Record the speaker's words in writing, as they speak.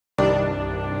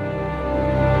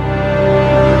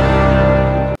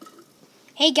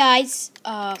Hey guys,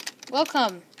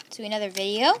 welcome to another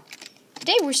video.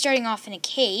 Today we're starting off in a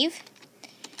cave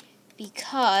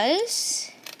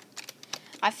because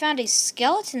I found a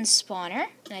skeleton spawner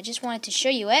and I just wanted to show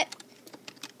you it.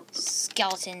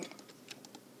 Skeleton.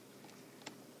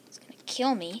 It's gonna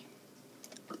kill me.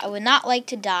 I would not like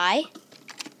to die.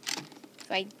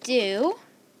 If I do,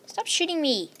 stop shooting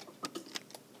me.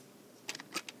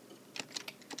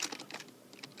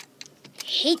 I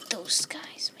hate those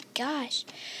guys. My gosh.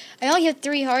 I only have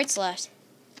 3 hearts left.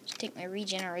 Just take my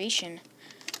regeneration.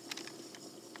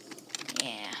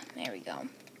 Yeah, there we go.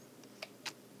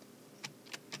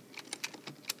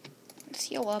 Let's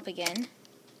heal up again.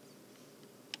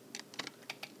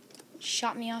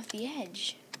 Shot me off the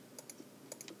edge.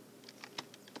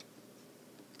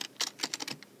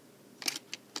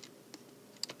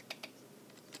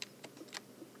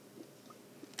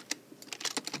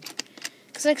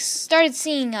 Because I started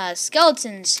seeing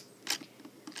skeletons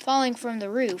falling from the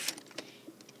roof.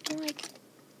 I'm like,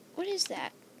 what is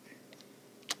that?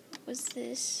 What's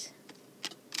this?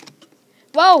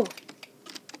 Whoa!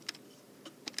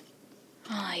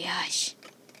 Oh my gosh.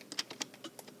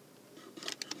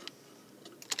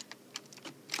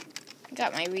 I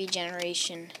got my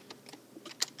regeneration.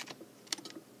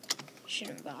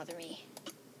 Shouldn't bother me.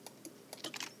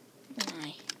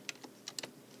 Why?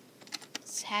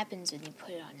 This happens when you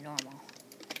put it on normal.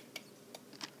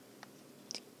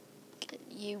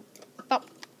 Oh,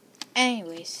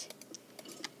 anyways,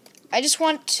 I just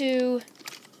want to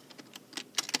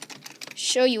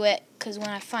show you it because when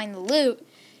I find the loot,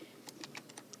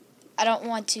 I don't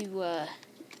want to.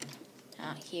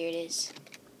 Oh, here it is.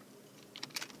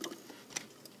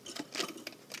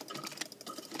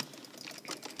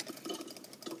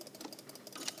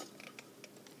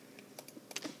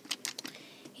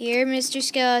 Here, Mr.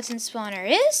 Skeleton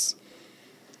Spawner is.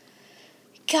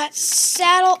 Got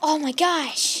saddle. Oh my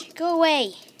gosh. Go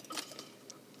away.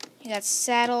 You got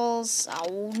saddles.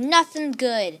 Oh, nothing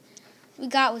good. We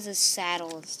got was a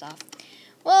saddle and stuff.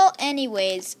 Well,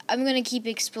 anyways, I'm going to keep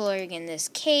exploring in this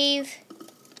cave.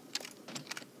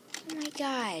 Oh my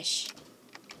gosh.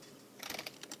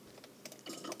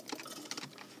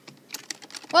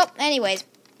 Well, anyways,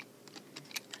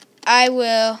 I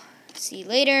will see you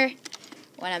later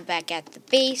when I'm back at the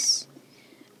base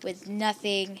with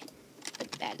nothing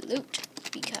but bad loot,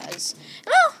 because,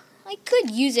 well, I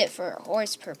could use it for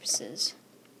horse purposes.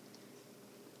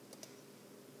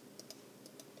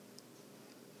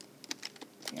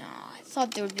 No, I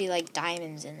thought there would be like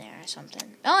diamonds in there or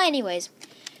something. Oh, anyways,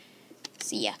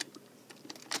 see ya.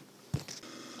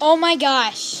 Oh my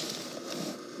gosh.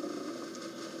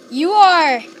 You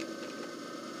are...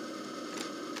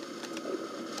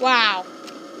 Wow.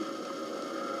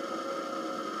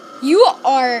 You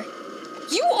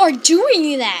are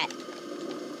doing that.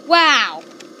 Wow.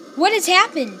 What has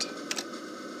happened?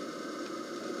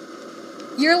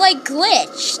 You're like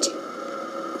glitched.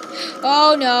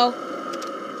 Oh no.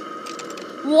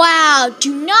 Wow,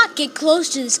 do not get close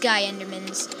to this guy,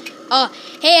 Endermans.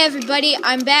 Hey everybody,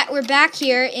 I'm back. We're back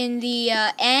here in the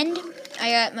end.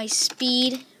 I got my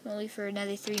speed only for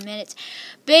another 3 minutes.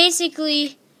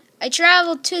 Basically, I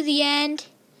traveled to the end.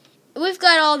 We've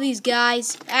got all these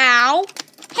guys. Ow.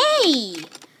 Hey!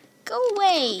 Go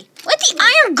away. Let the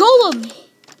iron golem.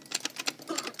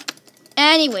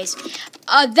 Anyways,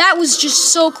 that was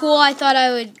just so cool. I thought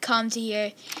I would come to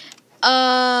here.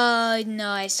 No,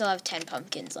 I still have 10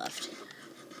 pumpkins left.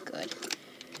 Good.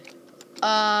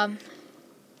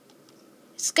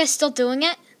 Is this guy still doing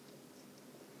it?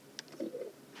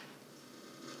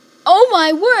 Oh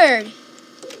my word!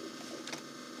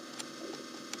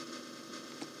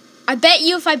 I bet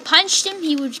you if I punched him,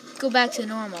 he would go back to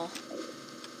normal.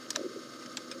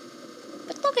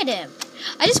 But look at him.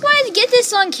 I just wanted to get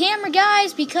this on camera,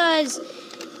 guys, because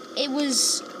it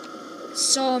was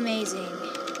so amazing.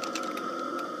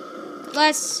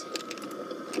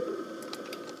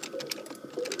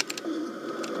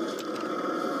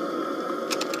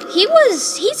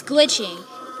 He's glitching.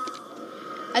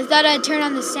 I thought I'd turn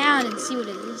on the sound and see what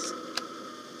it is.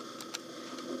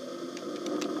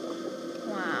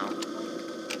 Wow.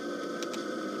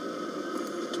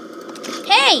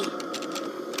 Hey!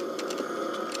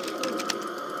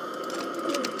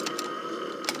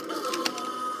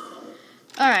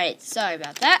 Alright, sorry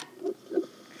about that.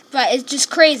 But it's just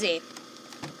crazy.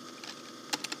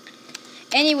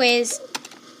 Anyways,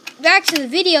 back to the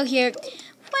video here.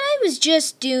 What I was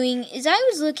just doing is I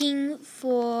was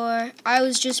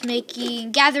just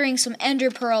gathering some ender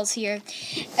pearls here.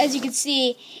 As you can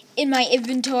see in my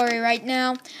inventory right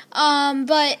now.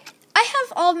 But I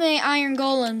have all my iron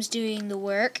golems doing the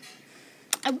work.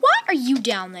 What are you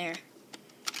down there?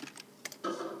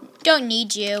 Don't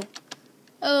need you.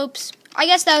 Oops. I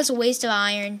guess that was a waste of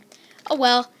iron. Oh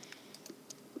well.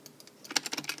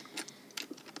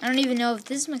 I don't even know if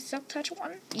this is my silk touch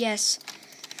one. Yes.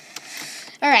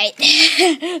 Alright.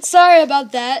 Sorry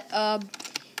about that.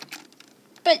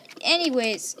 But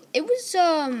anyways, it was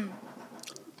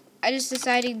I just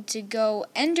decided to go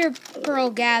Ender Pearl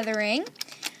gathering.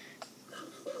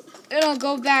 Then I'll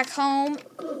go back home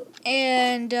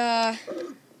and yeah,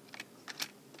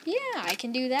 I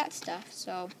can do that stuff.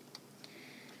 So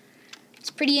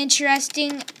it's pretty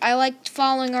interesting. I liked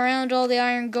following around all the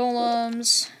iron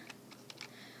golems,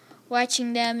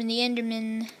 watching them and the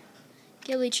Endermen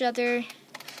kill each other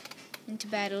into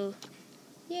battle.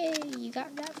 Yay, you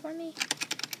got that for me?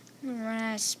 I'm gonna run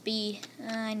out of speed.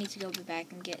 I need to go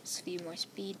back and get a few more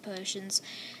speed potions.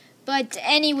 But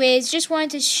anyways, just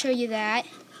wanted to show you that.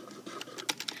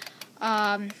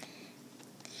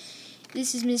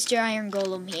 This is Mr. Iron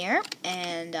Golem here,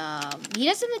 and he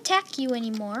doesn't attack you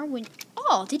anymore.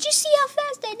 Oh, did you see how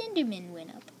fast that Enderman went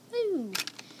up? Ooh,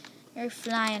 they're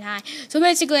flying high. So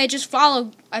basically,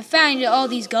 I found all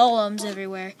these golems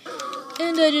everywhere,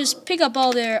 and I just pick up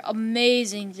all their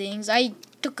amazing things. I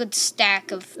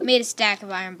made a stack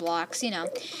of iron blocks, you know,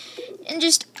 and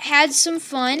just had some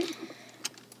fun.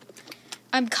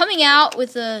 I'm coming out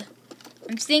with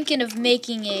I'm thinking of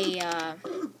making a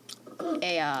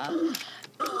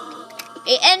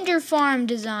Ender farm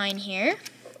design here.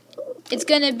 It's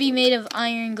gonna be made of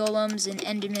iron golems and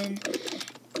Endermen,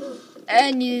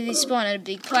 and they spawn at a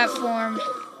big platform.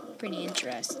 Pretty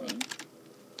interesting.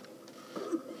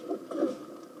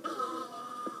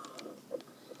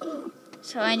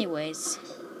 So anyways,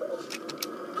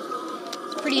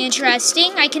 it's pretty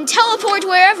interesting. I can teleport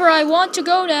wherever I want to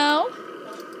go now.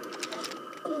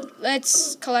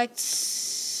 Let's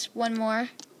collect one more.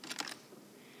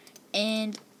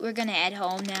 And we're gonna head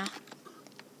home now.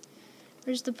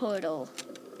 Where's the portal?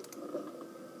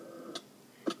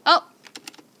 Oh!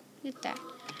 Look at that.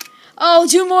 Oh,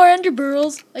 2 more Ender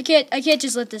Pearls. I can't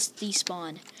just let this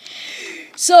despawn.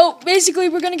 So basically,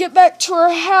 we're gonna get back to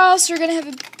our house. We're gonna have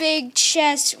a big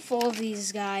chest full of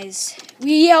these guys.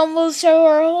 We almost have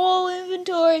our whole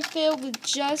inventory filled with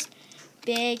just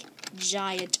big,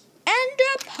 giant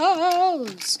Ender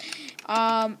Pearls.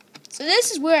 So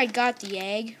this is where I got the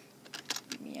egg.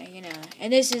 Yeah, you know.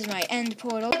 And this is my end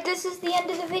portal. This is the end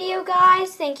of the video,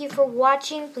 guys. Thank you for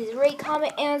watching. Please rate,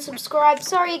 comment, and subscribe.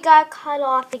 Sorry it got cut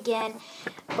off again,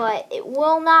 but it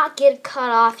will not get cut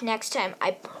off next time.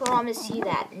 I promise you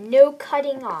that. No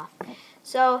cutting off.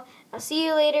 So, I'll see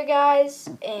you later, guys,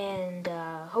 and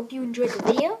hope you enjoyed the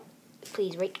video.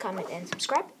 Please rate, comment, and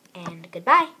subscribe, and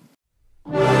goodbye.